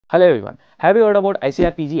Hello everyone. Have you heard about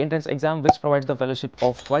ICAR PG entrance exam, which provides the fellowship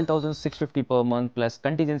of 12,650 per month plus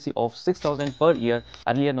contingency of 6,000 per year,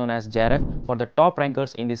 earlier known as JRF, for the top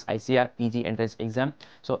rankers in this ICAR PG entrance exam?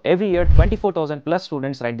 So every year 24,000 plus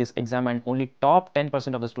students write this exam and only top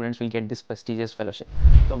 10% of the students will get this prestigious fellowship.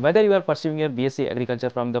 So whether you are pursuing your BSc Agriculture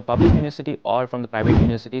from the public university or from the private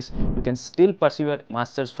universities, you can still pursue your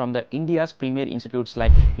masters from the India's premier institutes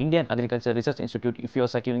like Indian Agriculture Research Institute if you are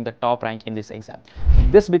securing the top rank in this exam.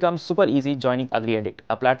 This becomes super easy joining AgriAddict,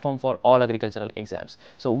 a platform for all agricultural exams.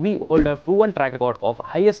 So we hold a proven track record of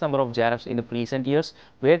highest number of JRFs in the recent years,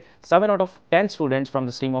 where 7 out of 10 students from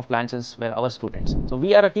the stream of plant science were our students. So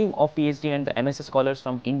we are a team of PhD and MSc scholars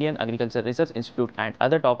from Indian Agriculture Research Institute and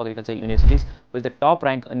other top agriculture universities with the top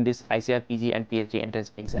rank in this ICAR PG and PhD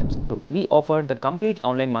entrance exams. So we offer the complete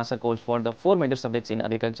online master course for the 4 major subjects in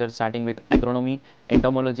agriculture, starting with agronomy,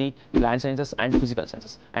 entomology, plant sciences and physical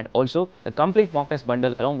sciences, and also the complete mock test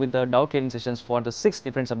bundle along with the doubt clearing sessions for the 6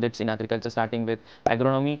 different subjects in agriculture, starting with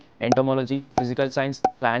agronomy, entomology, physical science,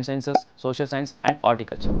 plant sciences, social science and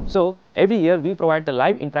horticulture. So every year we provide the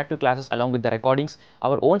live interactive classes along with the recordings,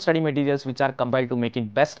 our own study materials which are compiled to make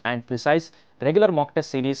it best and precise, regular mock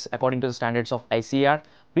test series according to the standards of ICAR,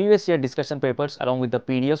 previous year discussion papers along with the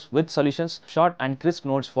PDFs with solutions, short and crisp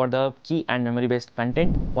notes for the key and memory based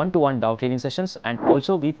content, one-to-one doubt clearing sessions, and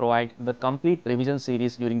also we provide the complete revision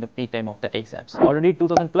series during the peak time of the exams. Already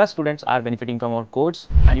 2000 plus students are benefiting from our course,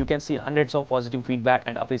 and you can see hundreds of positive feedback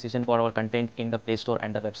and appreciation for our content in the Play Store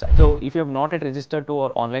and the website. So if you have not yet registered to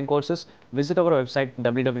our online courses, visit our website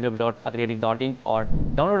www.agriaddict.in or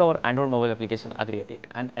download our Android mobile application AgriAddict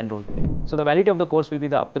and enroll today. So the validity of the course will be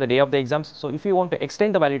up to the day of the exams. So if you want to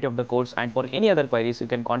extend the validity of the course and for any other queries, you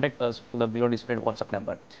can contact us to the below displayed WhatsApp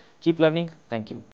number. Keep learning. Thank you.